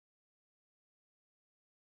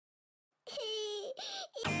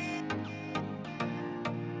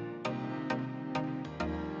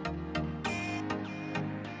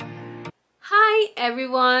Hi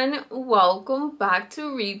everyone, welcome back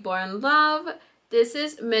to Reborn Love. This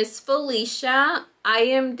is Miss Felicia. I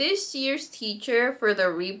am this year's teacher for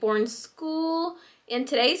the Reborn School. In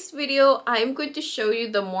today's video, I'm going to show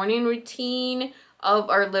you the morning routine of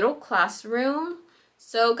our little classroom.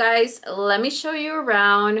 So guys, let me show you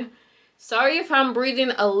around. Sorry if I'm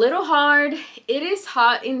breathing a little hard. It is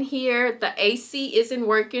hot in here. The AC isn't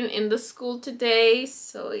working in the school today,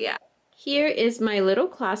 so yeah. Here is my little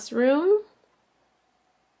classroom.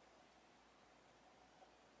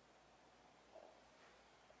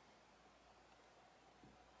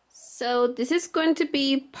 So this is going to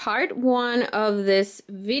be part 1 of this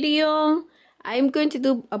video. I'm going to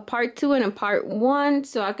do a part 2 and a part 1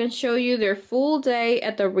 so I can show you their full day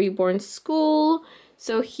at the Reborn School.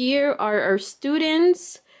 So here are our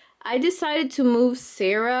students. I decided to move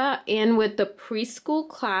Sarah in with the preschool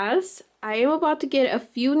class. I am about to get a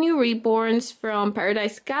few new Reborns from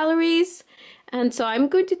Paradise Galleries, and so I'm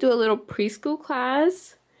going to do a little preschool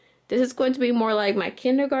class. This is going to be more like my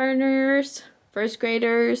kindergartners, first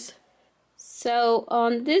graders. So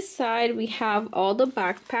on this side we have all the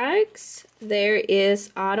backpacks. There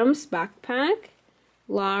is Autumn's backpack,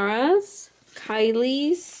 Lara's,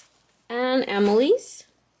 Kylie's, and Emily's.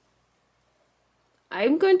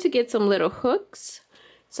 I'm going to get some little hooks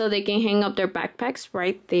so they can hang up their backpacks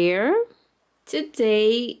right there.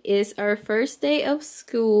 Today is our first day of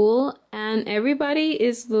school and everybody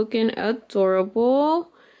is looking adorable.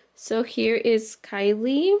 So here is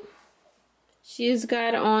Kylie. She's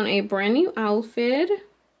got on a brand new outfit.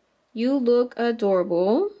 You look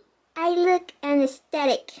adorable. I look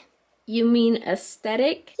aesthetic. You mean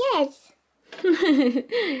aesthetic? Yes.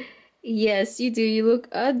 Yes, you do. You look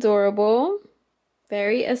adorable.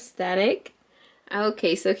 Very aesthetic.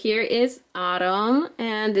 Okay, so here is Autumn,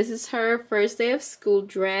 and this is her first day of school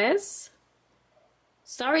dress.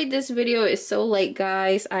 Sorry this video is so late,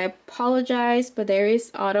 guys. I apologize, but there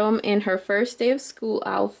is Autumn in her first day of school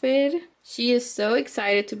outfit. She is so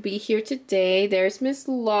excited to be here today. There's Miss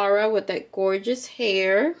Laura with that gorgeous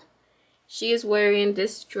hair. She is wearing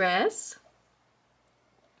this dress.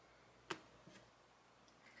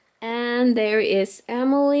 And there is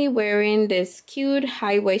Emily wearing this cute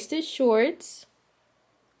high-waisted shorts.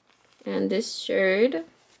 And this shirt.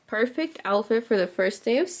 Perfect outfit for the first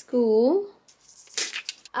day of school.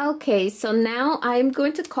 Okay, so now I'm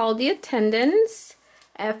going to call the attendance.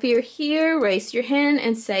 If you're here, raise your hand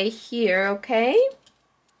and say here, okay?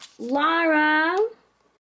 Lara.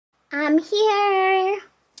 I'm here.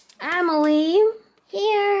 Emily.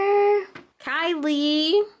 Here.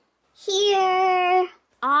 Kylie. Here.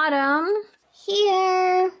 Autumn.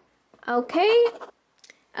 Here. Okay.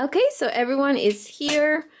 Okay, so everyone is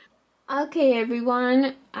here. Okay,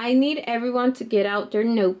 everyone. I need everyone to get out their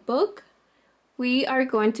notebook. We are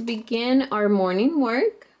going to begin our morning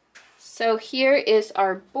work. So here is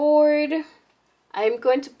our board. I'm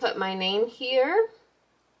going to put my name here.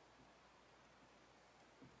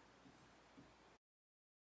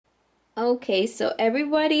 Okay, so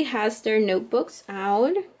everybody has their notebooks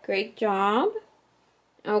out. Great job.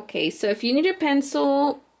 Okay, so if you need a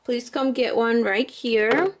pencil, please come get one right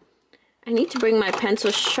here. I need to bring my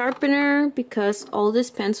pencil sharpener because all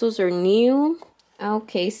these pencils are new.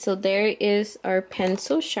 Okay, so there is our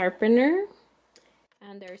pencil sharpener.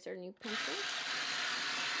 And there's our new pencil.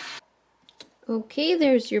 Okay,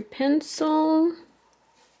 there's your pencil.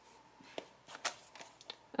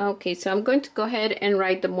 Okay, so I'm going to go ahead and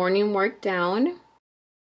write the morning work down.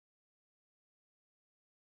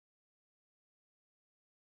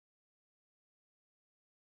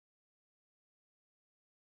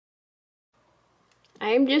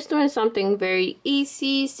 I'm just doing something very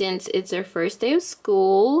easy since it's their first day of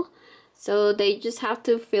school. So they just have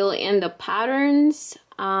to fill in the patterns.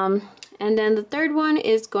 And then the third one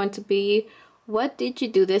is going to be, what did you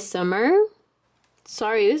do this summer?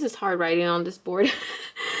 Sorry, this is hard writing on this board.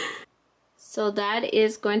 So that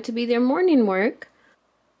is going to be their morning work.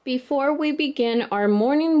 Before we begin our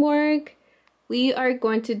morning work, we are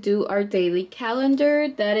going to do our daily calendar.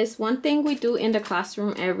 That is one thing we do in the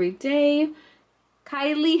classroom every day.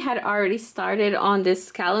 Kylie had already started on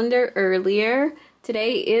this calendar earlier.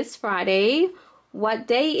 Today is Friday. What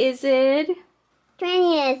day is it?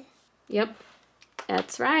 20th. Yep,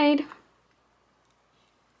 that's right.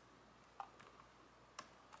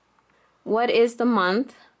 What is the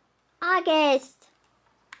month? August.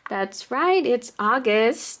 That's right, it's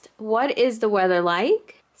August. What is the weather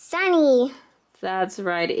like? Sunny. That's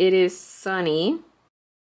right, it is sunny.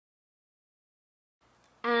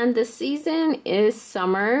 And the season is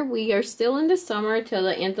summer. We are still in the summer till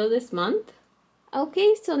the end of this month.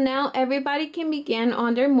 Okay, so now everybody can begin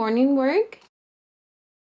on their morning work.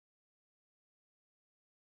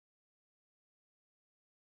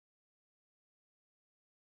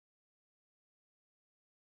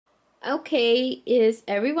 Okay, is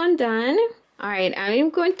everyone done? All right, I'm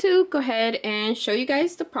going to go ahead and show you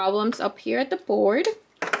guys the problems up here at the board.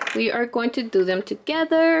 We are going to do them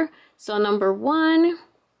together. So number 1,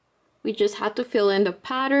 we just have to fill in the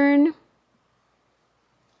pattern.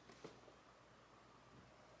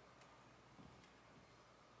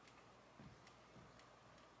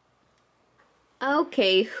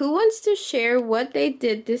 Okay, who wants to share what they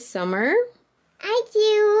did this summer? I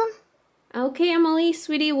do. Okay, Emily,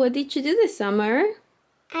 sweetie, what did you do this summer?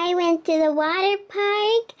 I went to the water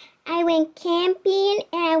park, I went camping,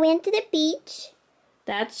 and I went to the beach.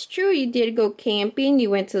 That's true, you did go camping, you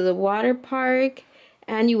went to the water park,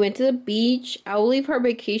 and you went to the beach. I will leave her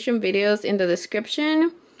vacation videos in the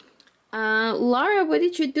description. Laura, what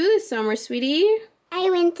did you do this summer, sweetie? I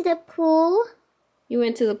went to the pool. You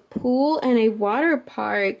went to the pool and a water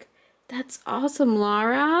park. That's awesome,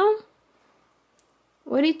 Laura.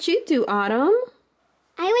 What did you do, Autumn?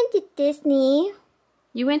 I went to Disney.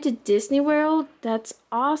 You went to Disney World? That's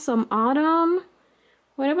awesome, Autumn.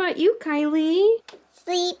 What about you, Kylie?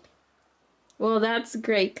 Sleep. Well, that's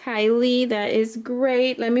great, Kylie. That is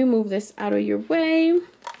great. Let me move this out of your way.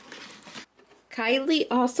 Kylie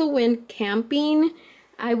also went camping.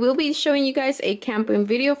 I will be showing you guys a camping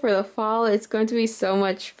video for the fall. It's going to be so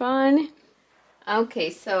much fun.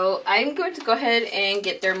 Okay, so I'm going to go ahead and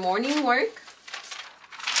get their morning work.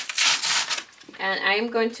 And I'm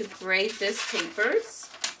going to grade these papers.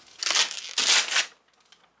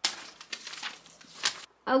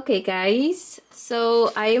 Okay, guys.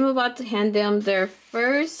 So I am about to hand them their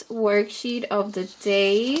first worksheet of the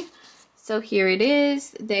day. So here it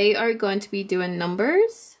is. They are going to be doing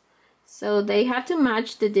numbers. So they have to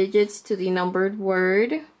match the digits to the numbered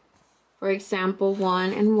word. For example,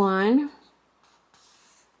 1 and 1.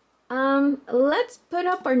 Let's put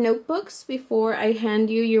up our notebooks before I hand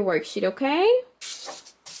you your worksheet, okay?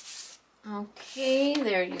 Okay,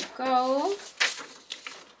 there you go.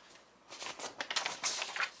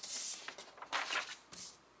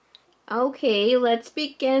 Okay, let's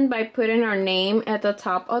begin by putting our name at the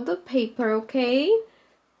top of the paper, okay?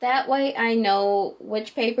 That way I know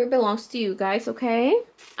which paper belongs to you guys, okay?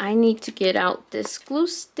 I need to get out this glue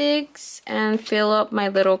sticks and fill up my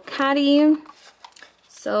little caddy.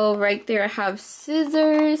 So right there I have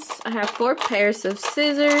scissors. I have 4 pairs of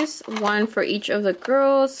scissors, 1 for each of the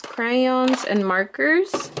girls, crayons, and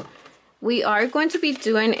markers. We are going to be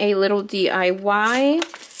doing a little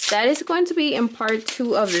DIY. That is going to be in part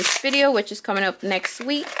 2 of this video, which is coming up next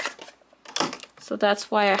week. So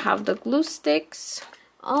that's why I have the glue sticks.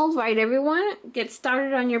 Alright everyone, get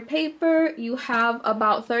started on your paper. You have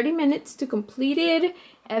about 30 minutes to complete it.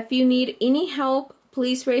 If you need any help,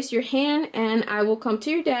 please raise your hand and I will come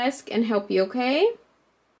to your desk and help you, okay?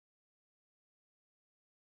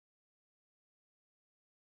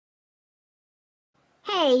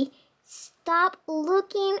 Hey, stop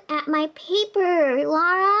looking at my paper,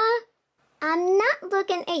 Laura. I'm not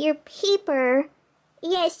looking at your paper.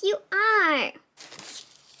 Yes, you are.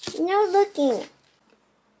 No looking.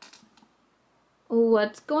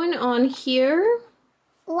 What's going on here?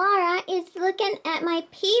 Laura is looking at my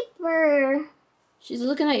paper. She's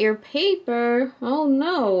looking at your paper. Oh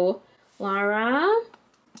no. Laura,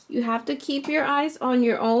 you have to keep your eyes on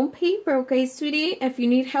your own paper, okay, sweetie? If you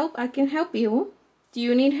need help, I can help you. Do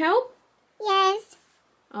you need help? Yes.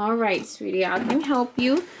 Alright, sweetie, I can help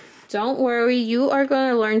you. Don't worry, you are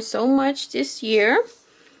going to learn so much this year.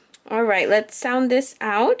 Alright, let's sound this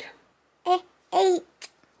out. 8.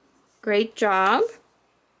 Great job.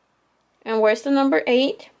 And where's the number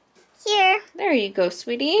 8? Here. There you go,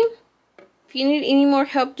 sweetie. If you need any more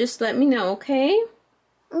help, just let me know, okay?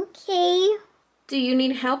 Okay. Do you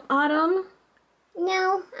need help, Autumn?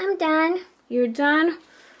 No, I'm done. You're done?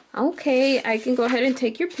 Okay, I can go ahead and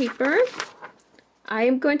take your paper. I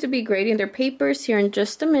am going to be grading their papers here in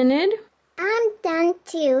just a minute. I'm done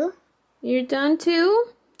too. You're done too?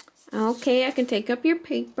 Okay, I can take up your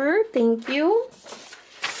paper. Thank you.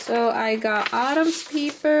 So I got Autumn's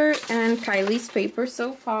paper and Kylie's paper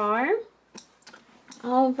so far.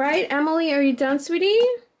 All right, Emily, are you done, sweetie?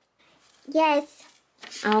 Yes.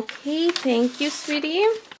 Okay, thank you, sweetie.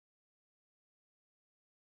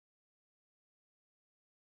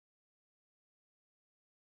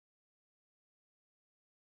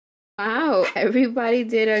 Wow, everybody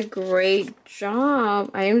did a great job.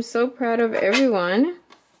 I am so proud of everyone.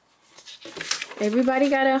 Everybody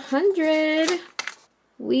got 100.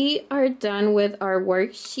 We are done with our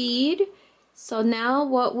worksheet. So now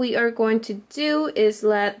what we are going to do is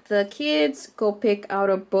let the kids go pick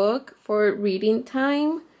out a book for reading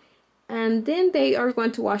time. And then they are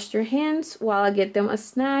going to wash their hands while I get them a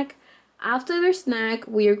snack. After their snack,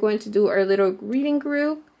 we are going to do our little reading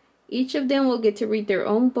group. Each of them will get to read their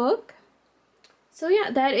own book. So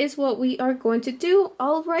yeah, that is what we are going to do.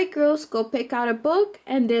 All right, girls, go pick out a book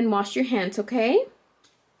and then wash your hands, okay?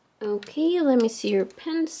 Okay, let me see your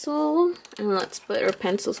pencil. And let's put our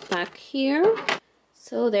pencils back here.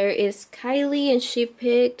 So there is Kylie, and she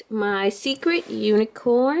picked My Secret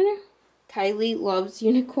Unicorn. Kylie loves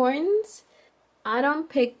unicorns. Autumn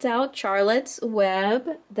picked out Charlotte's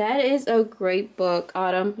Web. That is a great book,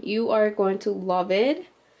 Autumn. You are going to love it.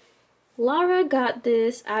 Laura got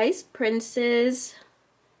this Ice Princess,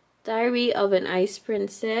 Diary of an Ice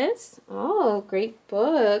Princess. Oh, great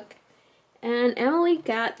book. And Emily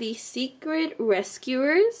got The Secret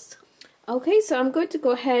Rescuers. Okay, so I'm going to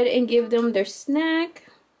go ahead and give them their snack.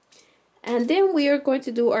 And then we are going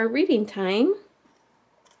to do our reading time.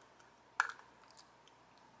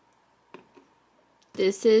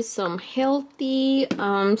 This is some healthy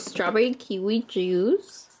strawberry kiwi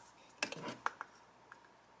juice.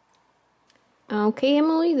 Okay,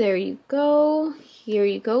 Emily, there you go. Here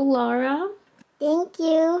you go, Laura. Thank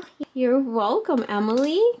you. You're welcome,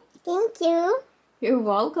 Emily. Thank you. You're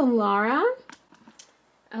welcome, Laura.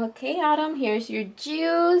 Okay, Autumn, here's your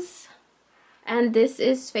juice. And this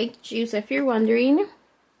is fake juice, if you're wondering.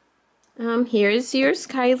 Here's yours,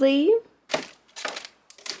 Kylie.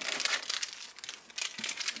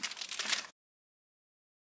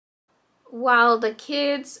 While the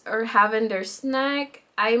kids are having their snack,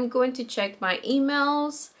 I'm going to check my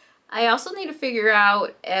emails. I also need to figure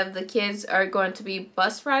out if the kids are going to be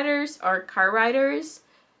bus riders or car riders.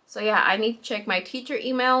 So yeah, I need to check my teacher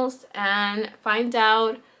emails and find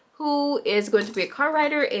out who is going to be a car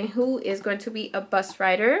rider and who is going to be a bus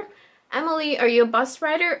rider. Emily, are you a bus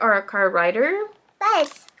rider or a car rider?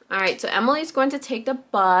 Bus. Alright, so Emily's going to take the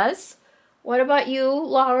bus. What about you,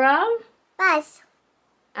 Laura? Bus.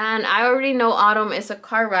 And I already know Autumn is a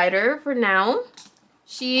car rider for now.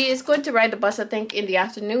 She is going to ride the bus, I think, in the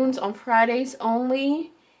afternoons on Fridays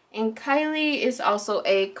only. And Kylie is also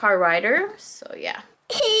a car rider, so yeah.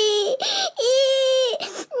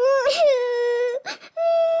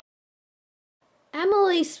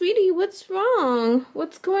 Emily, sweetie, what's wrong?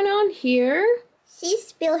 What's going on here? She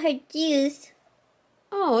spilled her juice.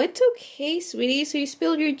 Oh, it's okay, sweetie. So you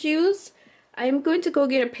spilled your juice? I'm going to go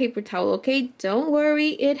get a paper towel, okay? Don't worry,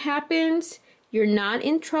 it happens. You're not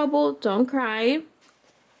in trouble. Don't cry.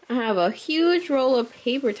 I have a huge roll of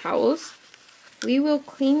paper towels. We will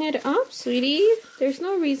clean it up, sweetie. There's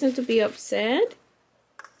no reason to be upset.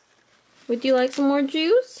 Would you like some more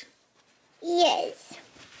juice? Yes.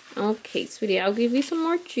 Okay, sweetie, I'll give you some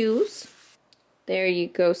more juice. There you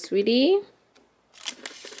go, sweetie.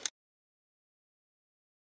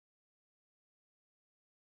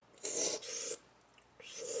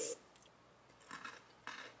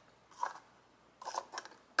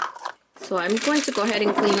 So I'm going to go ahead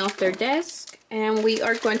and clean off their desk, and we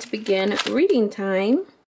are going to begin reading time.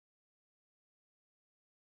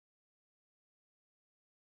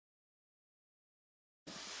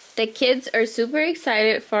 The kids are super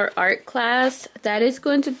excited for art class. That is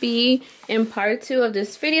going to be in part 2 of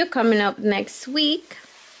this video coming up next week.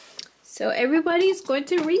 So everybody's going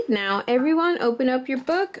to read now. Everyone open up your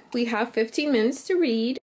book. We have 15 minutes to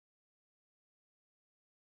read.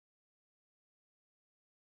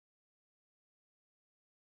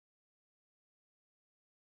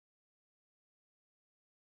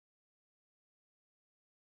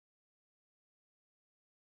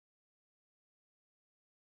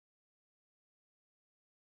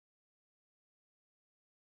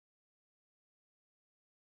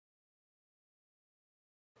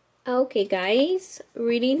 Okay guys,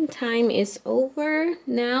 reading time is over.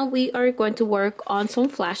 Now we are going to work on some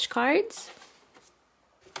flashcards.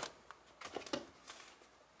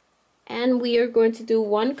 And we are going to do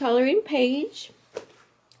one coloring page.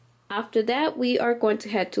 After that, we are going to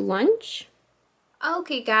head to lunch.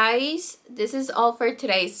 Okay guys, this is all for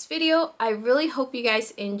today's video. I really hope you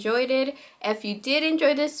guys enjoyed it. If you did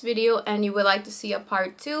enjoy this video and you would like to see a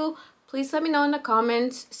part 2, please let me know in the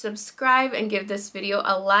comments, subscribe, and give this video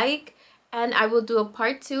a like. And I will do a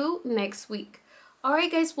part 2 next week.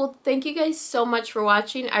 Alright guys, well thank you guys so much for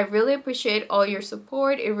watching. I really appreciate all your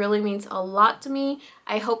support. It really means a lot to me.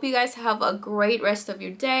 I hope you guys have a great rest of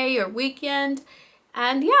your day or weekend.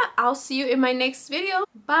 And yeah, I'll see you in my next video.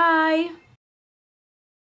 Bye!